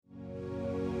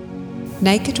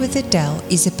Naked with Adele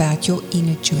is about your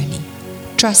inner journey,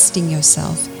 trusting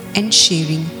yourself and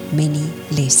sharing many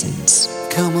lessons.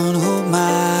 Come on, hold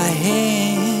my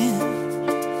hand.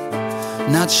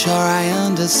 Not sure I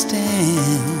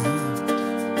understand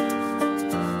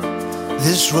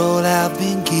this road I've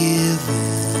been given,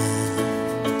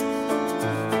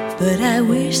 but I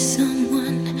wish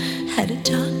someone had to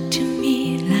talk to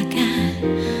me like I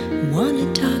want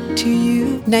to talk to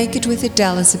you. Naked with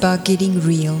Adele is about getting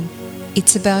real.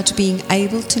 It's about being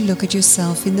able to look at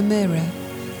yourself in the mirror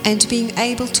and being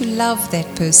able to love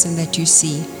that person that you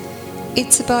see.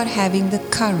 It's about having the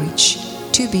courage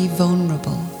to be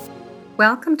vulnerable.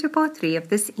 Welcome to part 3 of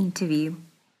this interview.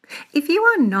 If you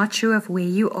are not sure of where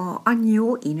you are on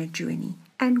your inner journey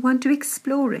and want to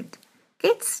explore it,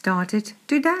 get started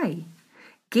today.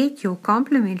 Get your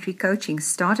complimentary coaching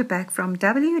starter pack from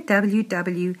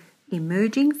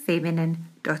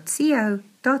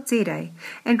www.emergingfeminine.co.za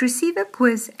and receive a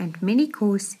quiz and mini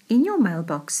course in your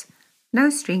mailbox. No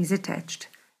strings attached.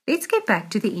 Let's get back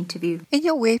to the interview. In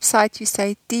your website, you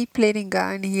say deep letting go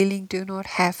and healing do not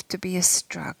have to be a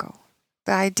struggle.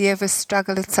 The idea of a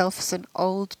struggle itself is an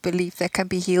old belief that can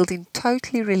be healed and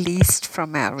totally released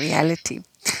from our reality.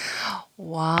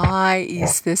 Why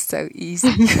is this so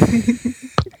easy?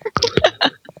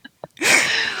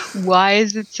 Why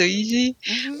is it so easy?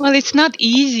 Well, it's not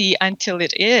easy until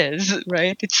it is,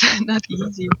 right? It's not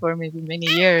easy for maybe many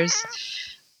years.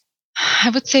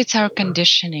 I would say it's our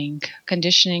conditioning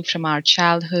from our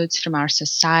childhoods, from our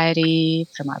society,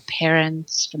 from our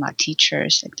parents, from our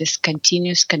teachers, like this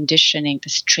continuous conditioning,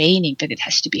 this training that it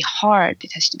has to be hard.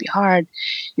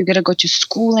 You got to go to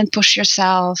school and push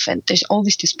yourself. And there's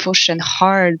always this push and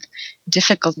hard,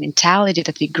 difficult mentality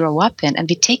that we grow up in, and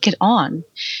we take it on.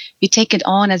 We take it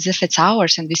on as if it's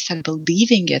ours, and we start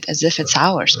believing it as if it's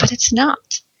ours, but it's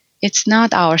not. It's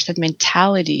not ours. That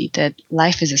mentality that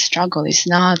life is a struggle is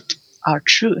not our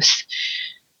truth.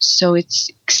 So it's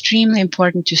extremely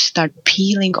important to start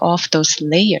peeling off those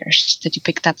layers that you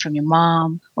picked up from your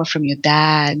mom or from your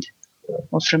dad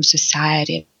or from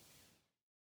society,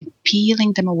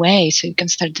 peeling them away so you can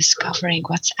start discovering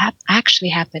what's actually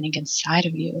happening inside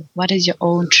of you. What is your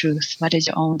own truth? What is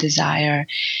your own desire?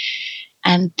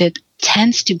 And it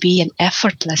tends to be an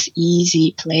effortless,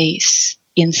 easy place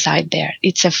inside there.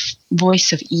 It's a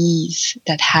voice of ease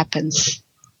that happens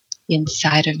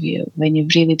inside of you when you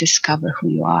really discover who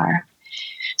you are.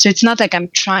 So it's not like I'm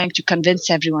trying to convince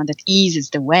everyone that ease is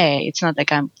the way. It's not like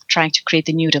I'm trying to create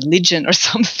a new religion or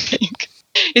something.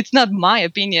 It's not my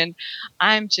opinion.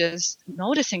 I'm just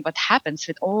noticing what happens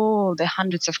with all the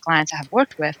hundreds of clients I have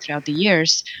worked with throughout the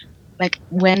years. Like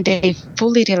when they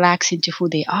fully relax into who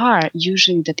they are,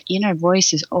 usually that inner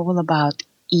voice is all about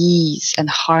ease and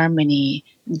harmony,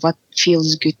 what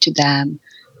feels good to them.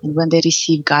 And when they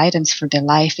receive guidance for their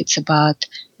life, it's about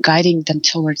guiding them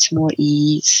towards more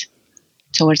ease,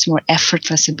 towards more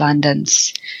effortless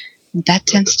abundance. And that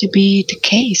tends to be the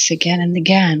case again and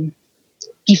again.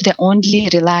 If they only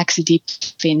relax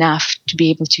deeply enough to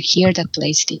be able to hear that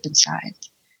place deep inside.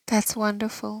 That's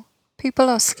wonderful. People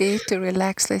are scared to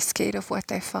relax. They're scared of what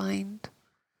they find.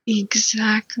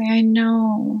 Exactly. I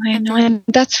know. And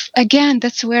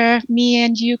that's where me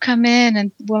and you come in,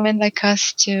 and women like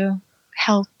us to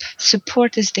help.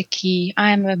 Support is the key.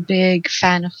 I'm a big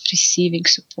fan of receiving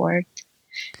support,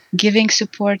 giving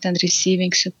support and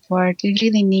receiving support. We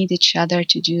really need each other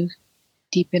to do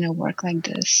deep inner work like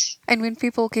this. And when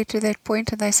people get to that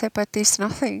point and they say, but there's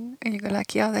nothing, and you go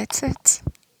like, yeah, that's it.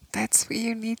 That's where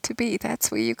you need to be. That's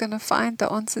where you're going to find the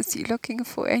answers you're looking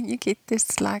for, and you get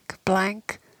this like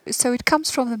blank. So it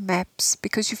comes from the maps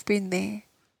because you've been there.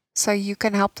 So you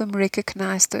can help them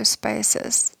recognize those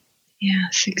spaces.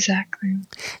 Yes, exactly.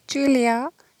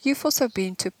 Julia, you've also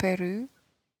been to Peru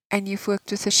and you've worked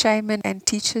with a shaman and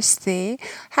teachers there.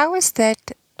 How has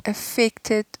that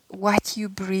affected what you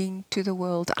bring to the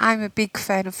world? I'm a big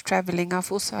fan of traveling. I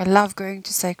love going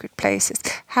to sacred places.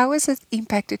 How has it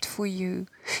impacted for you?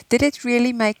 Did it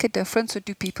really make a difference, or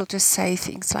do people just say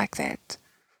things like that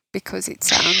because it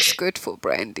sounds good for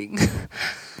branding?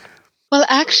 Well,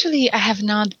 actually, I have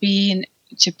not been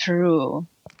to Peru.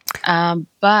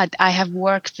 But I have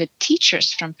worked with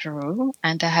teachers from Peru,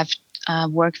 and I have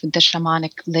worked with the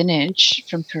shamanic lineage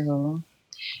from Peru.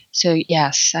 So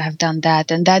yes, I have done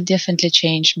that, and that definitely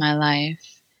changed my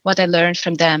life. What I learned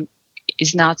from them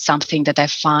is not something that I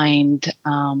find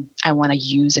I want to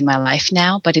use in my life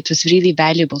now, but it was really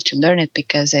valuable to learn it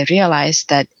because I realized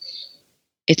that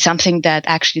it's something that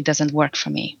actually doesn't work for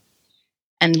me.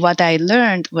 And what I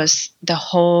learned was the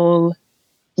whole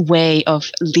way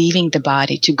of leaving the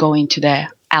body to go into the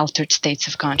altered states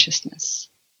of consciousness.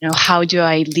 How do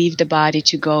I leave the body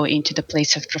to go into the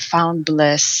place of profound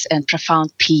bliss and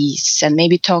profound peace, and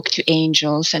maybe talk to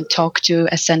angels and talk to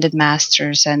ascended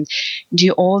masters and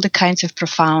do all the kinds of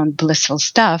profound blissful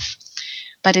stuff,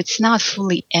 but it's not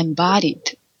fully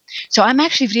embodied. So I'm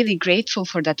actually really grateful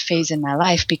for that phase in my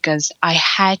life, because I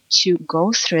had to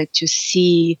go through it to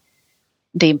see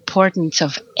the importance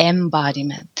of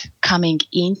embodiment, coming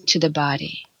into the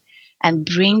body and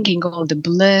bringing all the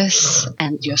bliss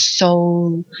and your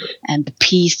soul and the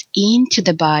peace into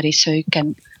the body, so you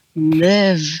can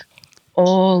live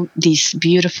all these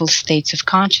beautiful states of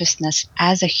consciousness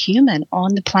as a human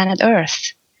on the planet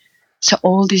Earth. So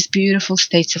all these beautiful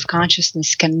states of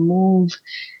consciousness can move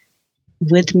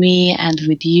with me and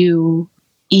with you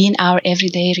in our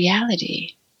everyday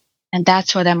reality. And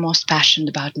that's what I'm most passionate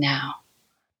about now.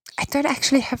 I don't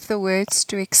actually have the words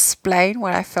to explain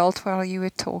what I felt while you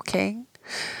were talking.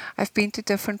 I've been to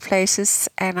different places,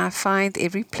 and I find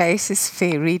every place is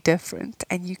very different,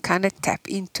 and you kind of tap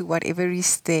into whatever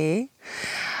is there.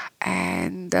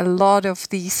 And a lot of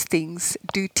these things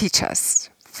do teach us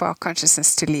for our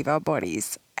consciousness to leave our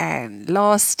bodies. And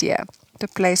last year, the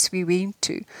place we went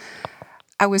to,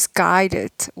 I was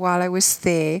guided while I was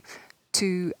there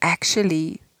to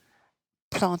actually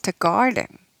plant a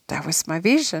garden. That was my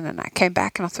vision. And I came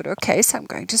back and I thought, okay, so I'm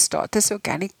going to start this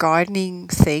organic gardening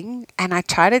thing. And I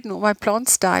tried it and all my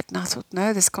plants died. And I thought,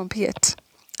 no, this can't be it.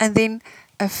 And then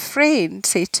a friend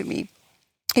said to me,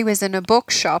 he was in a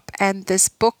bookshop and this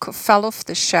book fell off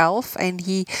the shelf, and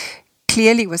he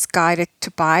clearly was guided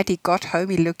to buy it. He got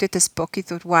home, he looked at this book, he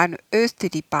thought, why on earth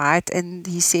did he buy it? And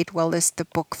he said, well, this is the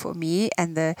book for me.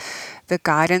 And the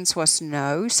guidance was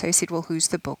no. So he said, well, who's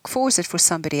the book for? Is it for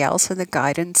somebody else? And the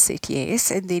guidance said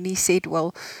yes. And then he said,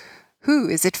 well, who?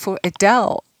 Is it for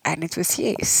Adele? And it was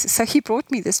yes. So he brought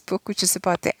me this book, which is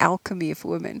about the alchemy of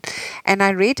women. And I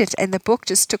read it, and the book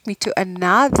just took me to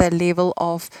another level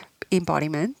of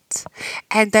embodiment.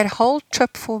 And that whole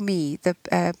trip for me,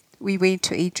 we went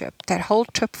to Egypt, that whole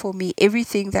trip for me,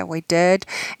 everything that we did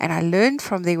and I learned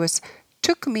from there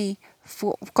took me,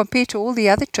 for compared to all the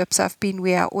other trips I've been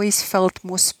where I always felt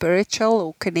more spiritual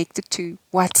or connected to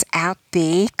what's out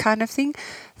there kind of thing.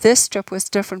 This trip was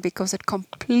different because it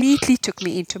completely took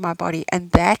me into my body,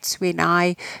 and that's when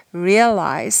I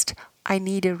realized I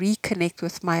need to reconnect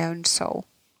with my own soul.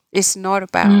 It's not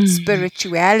about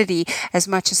spirituality as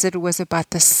much as it was about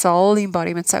the soul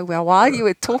embodiment. So while you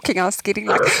were talking, I was getting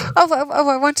like,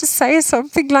 I want to say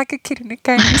something like a kid in a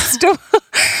candy store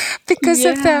because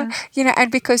of the,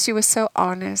 and because you were so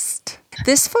honest.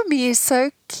 This for me is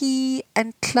so key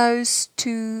and close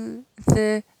to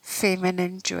the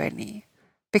feminine journey.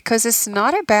 Because it's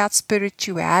not about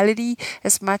spirituality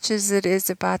as much as it is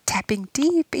about tapping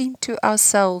deep into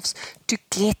ourselves to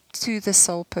get to the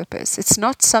soul purpose. It's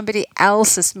not somebody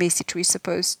else's message we're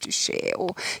supposed to share,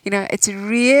 or, it's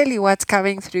really what's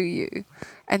coming through you.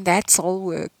 And that's all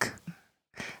work.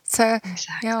 So,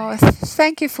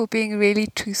 thank you for being really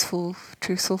truthful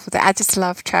for that. I just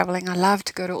love traveling. I love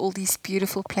to go to all these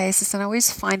beautiful places, and I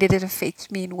always find it affects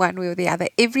me in one way or the other.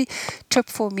 Every trip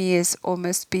for me has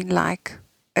almost been like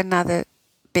another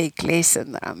big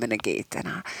lesson that I'm going to get,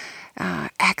 and I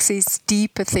access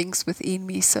deeper things within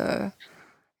me. So,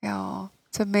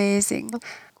 it's amazing.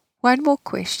 One more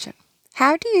question.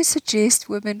 How do you suggest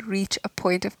women reach a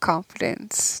point of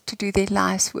confidence to do their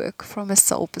life's work from a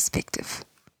soul perspective?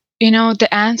 The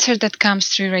answer that comes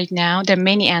through right now, there are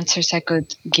many answers I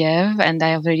could give, and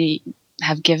I already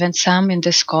have given some in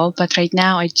this call, but right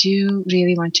now I do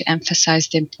really want to emphasize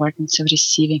the importance of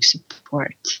receiving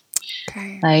support.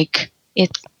 Okay. Like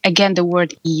again, the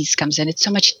word ease comes in. It's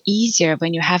so much easier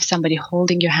when you have somebody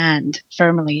holding your hand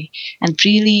firmly and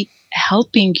really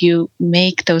helping you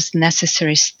make those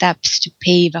necessary steps to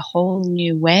pave a whole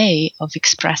new way of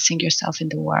expressing yourself in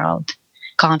the world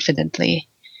confidently,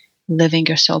 living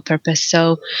your soul purpose.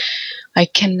 So I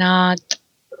cannot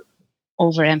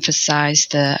overemphasize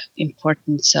the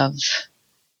importance of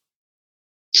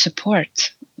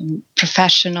support,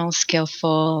 professional,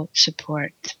 skillful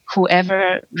support.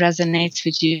 Whoever resonates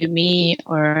with you, me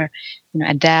or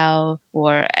Adele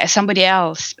or somebody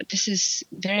else, but this is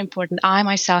very important. I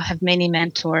myself have many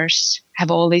mentors, have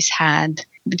always had.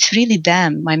 It's really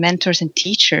them, my mentors and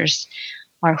teachers,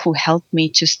 are who helped me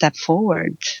to step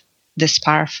forward this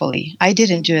powerfully. I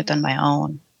didn't do it on my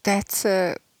own. That's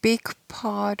a big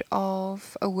part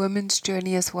of a woman's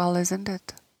journey as well, isn't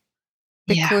it?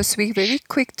 Because we're very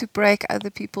quick to break other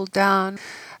people down.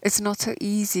 It's not so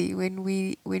easy when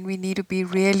we need to be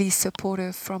really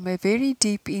supportive from a very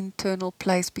deep internal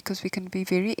place, because we can be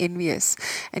very envious.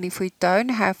 And if we don't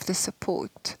have the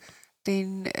support,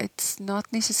 then it's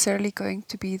not necessarily going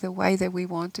to be the way that we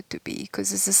want it to be,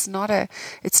 because it's not a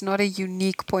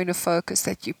unique point of focus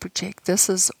that you project. This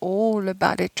is all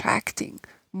about attracting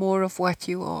more of what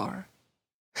you are.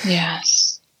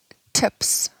 Yes.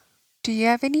 Tips. Do you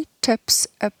have any tips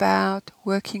about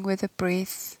working with the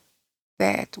breath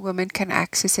that women can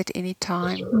access at any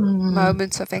time?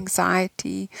 Moments of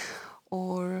anxiety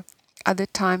or other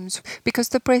times, because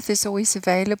the breath is always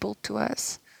available to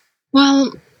us.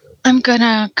 Well, I'm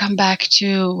gonna come back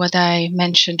to what I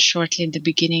mentioned shortly in the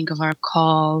beginning of our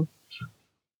call,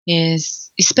 is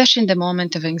especially in the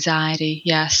moment of anxiety,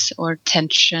 yes, or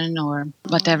tension or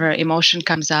whatever emotion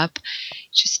comes up,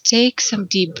 just take some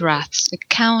deep breaths. Like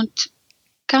count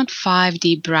 5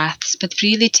 deep breaths, but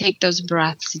really take those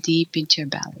breaths deep into your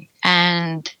belly.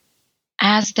 And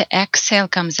as the exhale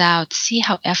comes out, see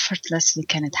how effortlessly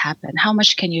can it happen. How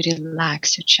much can you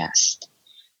relax your chest?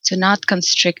 So not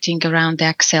constricting around the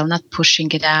exhale, not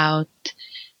pushing it out,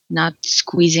 not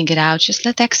squeezing it out. Just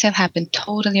let the exhale happen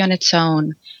totally on its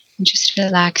own and just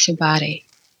relax your body.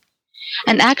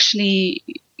 And actually,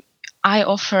 I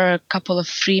offer a couple of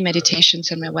free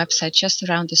meditations on my website just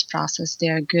around this process. They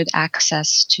are good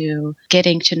access to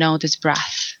getting to know this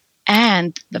breath.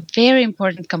 And the very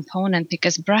important component,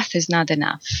 because breath is not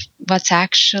enough. What's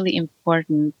actually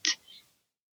important,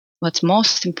 what's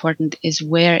most important, is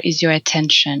where is your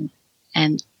attention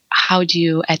and how do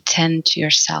you attend to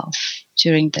yourself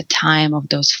during the time of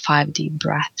those 5 deep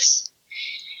breaths.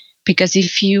 Because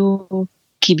if you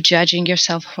keep judging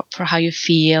yourself for how you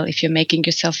feel, if you're making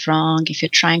yourself wrong, if you're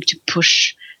trying to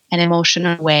push an emotion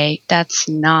away, that's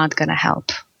not going to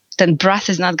help. Then breath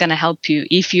is not going to help you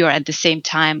if you're at the same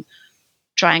time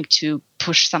trying to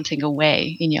push something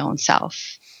away in your own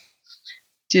self.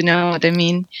 Do you know what I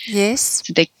mean? Yes.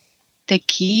 So the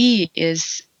key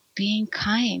is being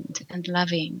kind and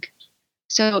loving.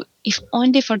 So if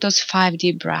only for those 5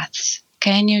 deep breaths,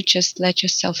 can you just let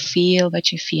yourself feel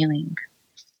what you're feeling?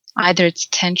 Either it's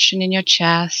tension in your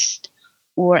chest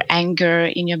or anger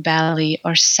in your belly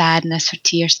or sadness or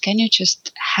tears. Can you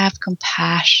just have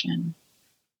compassion,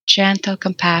 gentle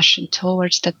compassion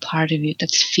towards that part of you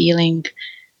that's feeling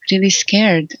really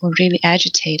scared or really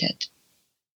agitated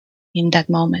in that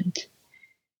moment?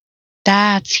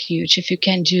 That's huge. If you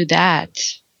can do that,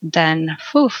 then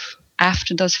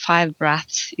after those 5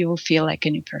 breaths, you will feel like a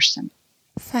new person.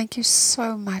 Thank you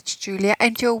so much, Julia.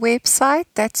 And your website,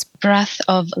 that's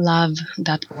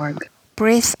breathoflove.org.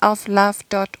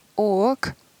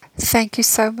 breathoflove.org. Thank you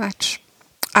so much.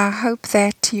 I hope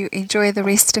that you enjoy the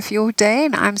rest of your day,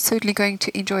 and I'm certainly going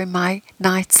to enjoy my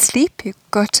night's sleep. You've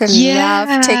got to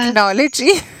love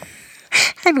technology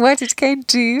and what it can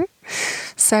do.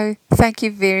 So thank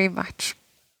you very much.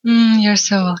 You're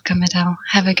so welcome, Adele.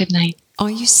 Have a good night.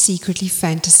 Are you secretly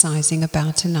fantasizing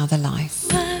about another life?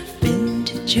 I've been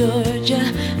to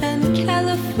Georgia and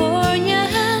California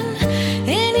and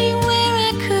anywhere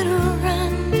I could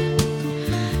run.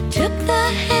 Took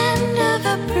the hand of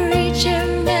a preacher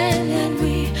man and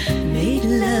we made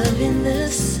love in the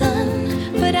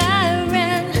sun. But I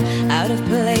ran out of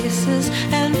places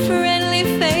and friendly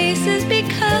faces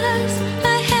because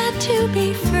I had to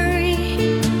be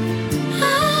free.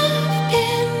 I've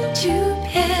been to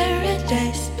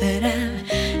paradise, but I've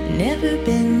never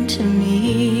been to me.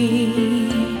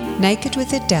 Naked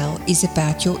with Adele is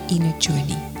about your inner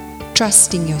journey,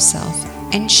 trusting yourself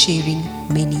and sharing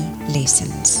many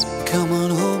lessons. Come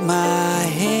on, hold my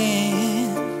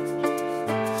hand.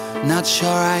 Not sure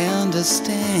I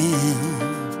understand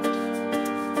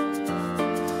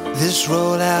this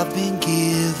road I've been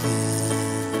given.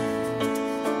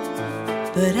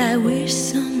 But I wish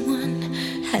someone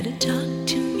had to talk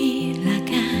to me like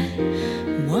I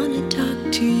want to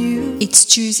talk to you. It's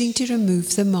choosing to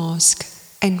remove the mask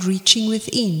and reaching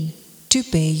within to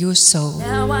bare your soul.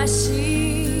 Now I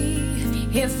see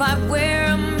if I wear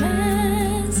a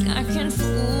mask, I can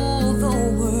fool the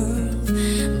world,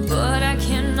 but I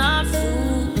cannot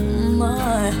fool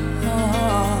my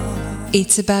heart.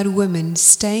 It's about women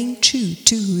staying true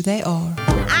to who they are.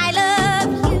 I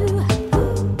love you,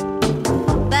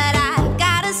 but I've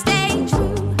gotta stay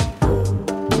true.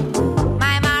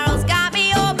 My morals got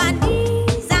me on my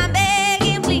knees, I'm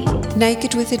begging please.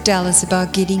 Naked with Adele is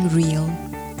about getting real.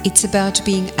 It's about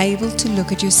being able to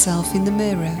look at yourself in the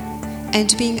mirror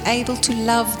and being able to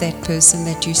love that person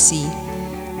that you see.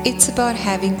 It's about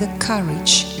having the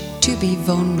courage to be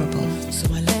vulnerable.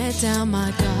 So I let down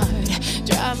my guard,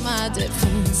 drop my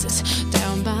defenses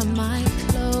down by my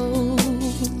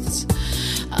clothes.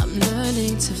 I'm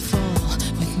learning to fall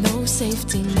with no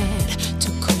safety net to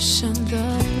cushion the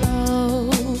blow.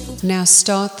 Now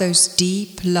start those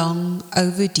deep, long,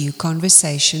 overdue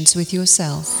conversations with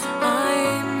yourself.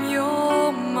 I'm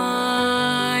your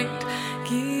mind,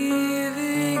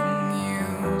 giving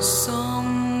you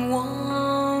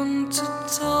someone to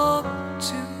talk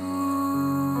to.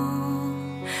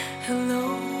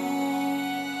 Hello.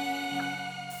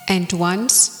 And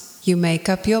once you make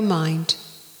up your mind,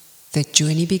 the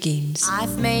journey begins.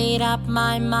 I've made up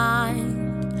my mind.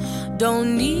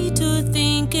 Don't need to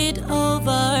think it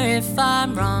over. If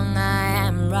I'm wrong, I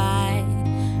am right.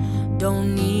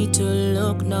 Don't need to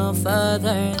look no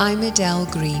further. I'm Adele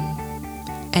Green,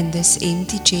 and this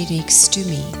empty chair next to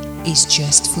me is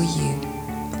just for you.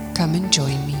 Come and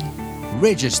join me.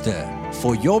 Register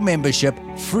for your membership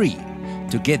free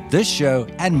to get this show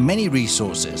and many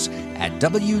resources at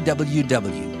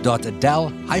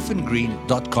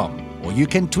www.adele-green.com, or you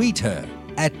can tweet her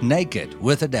at Naked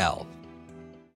with Adele.